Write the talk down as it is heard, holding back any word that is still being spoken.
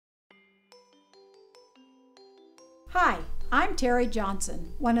Hi, I'm Terry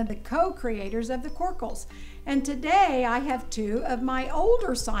Johnson, one of the co-creators of the Quirkles, and today I have two of my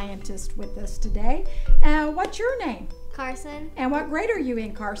older scientists with us today. What's your name? Carson. And what grade are you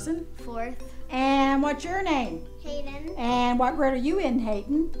in, Carson? 4th. And what's your name? Hayden. And what grade are you in,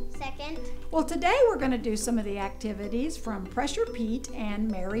 Hayden? 2nd. Well, today we're going to do some of the activities from Pressure Pete and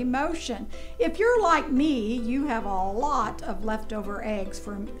Merry Motion. If you're like me, you have a lot of leftover eggs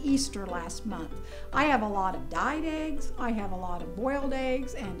from Easter last month. I have a lot of dyed eggs, I have a lot of boiled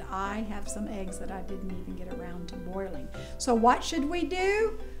eggs, and I have some eggs that I didn't even get around to boiling. So what should we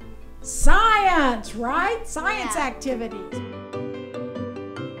do? Science, right? Science activities.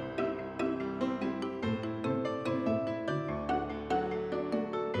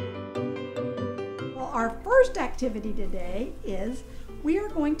 Our first activity today is we are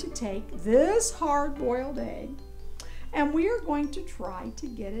going to take this hard-boiled egg and we are going to try to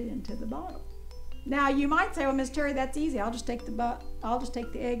get it into the bottle. Now you might say, well, Miss Terry, that's easy. I'll just take the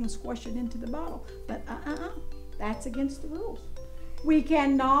egg and squish it into the bottle. But that's against the rules. We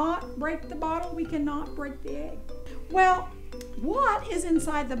cannot break the bottle. We cannot break the egg. Well, what is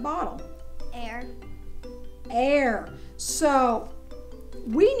inside the bottle? Air. Air. So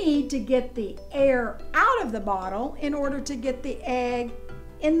we need to get the air out of the bottle in order to get the egg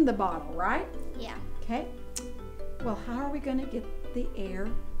in the bottle, right? Yeah. Okay. Well, how are we going to get the air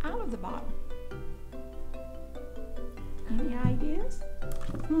out of the bottle? Any ideas?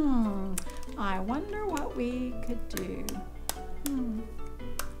 I wonder what we could do.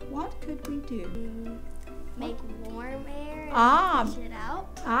 What could we do? Make warm air and push it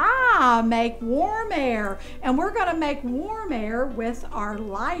out. Make warm air. And we're going to make warm air with our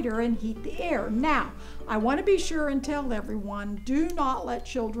lighter and heat the air. Now, I want to be sure and tell everyone, do not let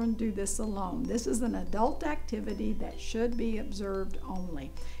children do this alone. This is an adult activity that should be observed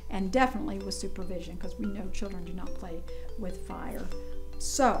only, and definitely with supervision, because we know children do not play with fire.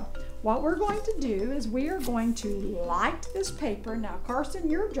 So, what we're going to do is we are going to light this paper. Now, Carson,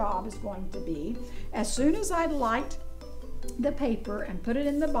 your job is going to be, as soon as I light the paper and put it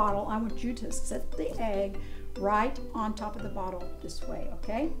in the bottle, I want you to set the egg right on top of the bottle this way,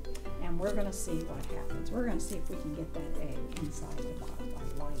 okay? And we're going to see what happens. We're going to see if we can get that egg inside the bottle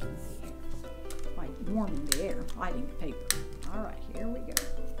by lighting the air, by warming the air, lighting the paper. All right, here we go.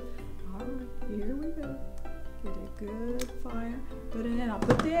 All right, here we go. Get a good fire. Put it in. I'll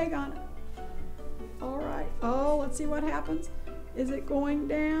put the egg on it. All right. Oh, let's see what happens. Is it going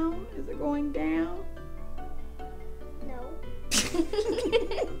down? Is it going down? No.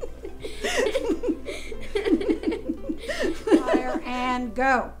 Fire and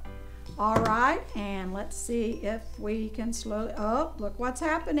go. All right. And let's see if we can slowly. Oh, look what's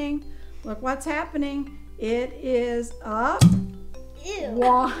happening. Look what's happening. It is up. Ew.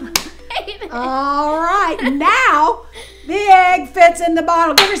 One. All right, now the egg fits in the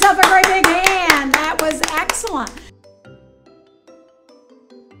bottle. Give yourself a great big hand. That was excellent.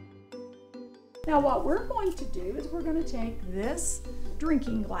 Now what we're going to do is we're going to take this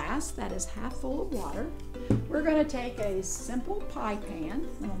drinking glass that is half full of water. We're going to take a simple pie pan,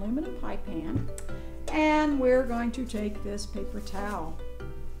 an aluminum pie pan, and we're going to take this paper towel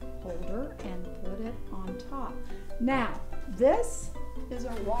holder and put it on top. Now, this is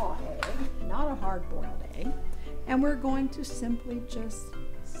a raw egg, not a hard-boiled egg, and we're going to simply just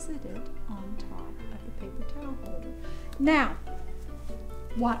sit it on top of the paper towel holder. Now,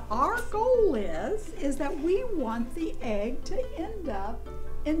 what our goal is that we want the egg to end up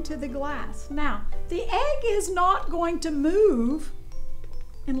into the glass. Now, the egg is not going to move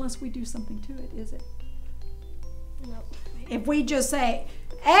unless we do something to it, is it? Nope. If we just say,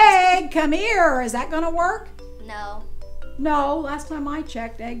 egg, come here, is that going to work? No. No, last time I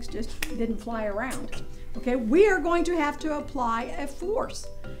checked, eggs just didn't fly around. Okay, we are going to have to apply a force.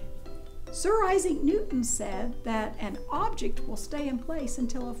 Sir Isaac Newton said that an object will stay in place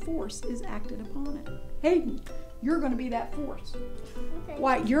until a force is acted upon it. Hayden, you're going to be that force. Okay.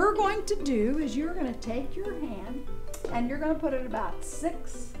 What you're going to do is you're going to take your hand and you're going to put it about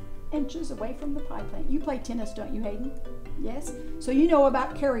 6 inches away from the pie plate. You play tennis, don't you, Hayden? Yes? So you know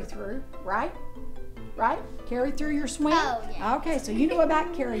about carry through, right? Right? Carry through your swing? Oh, yeah. Okay, so you know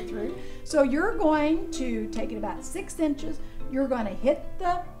about carry through. So you're going to take it about 6 inches. You're going to hit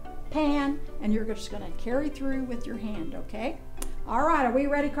the pan, and you're just going to carry through with your hand, okay? All right, are we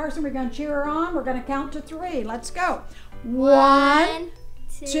ready, Carson? We're going to cheer her on. We're going to count to 3. Let's go. 1,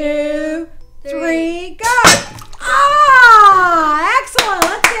 2, 3, go! Excellent.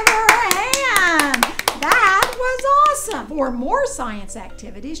 Let's give her a hand. That was awesome. For more science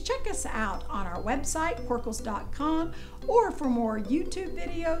activities, check us out on our website, Quirkles.com, or for more YouTube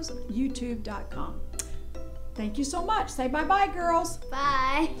videos, YouTube.com. Thank you so much. Say bye-bye, girls.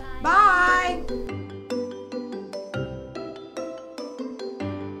 Bye. Bye.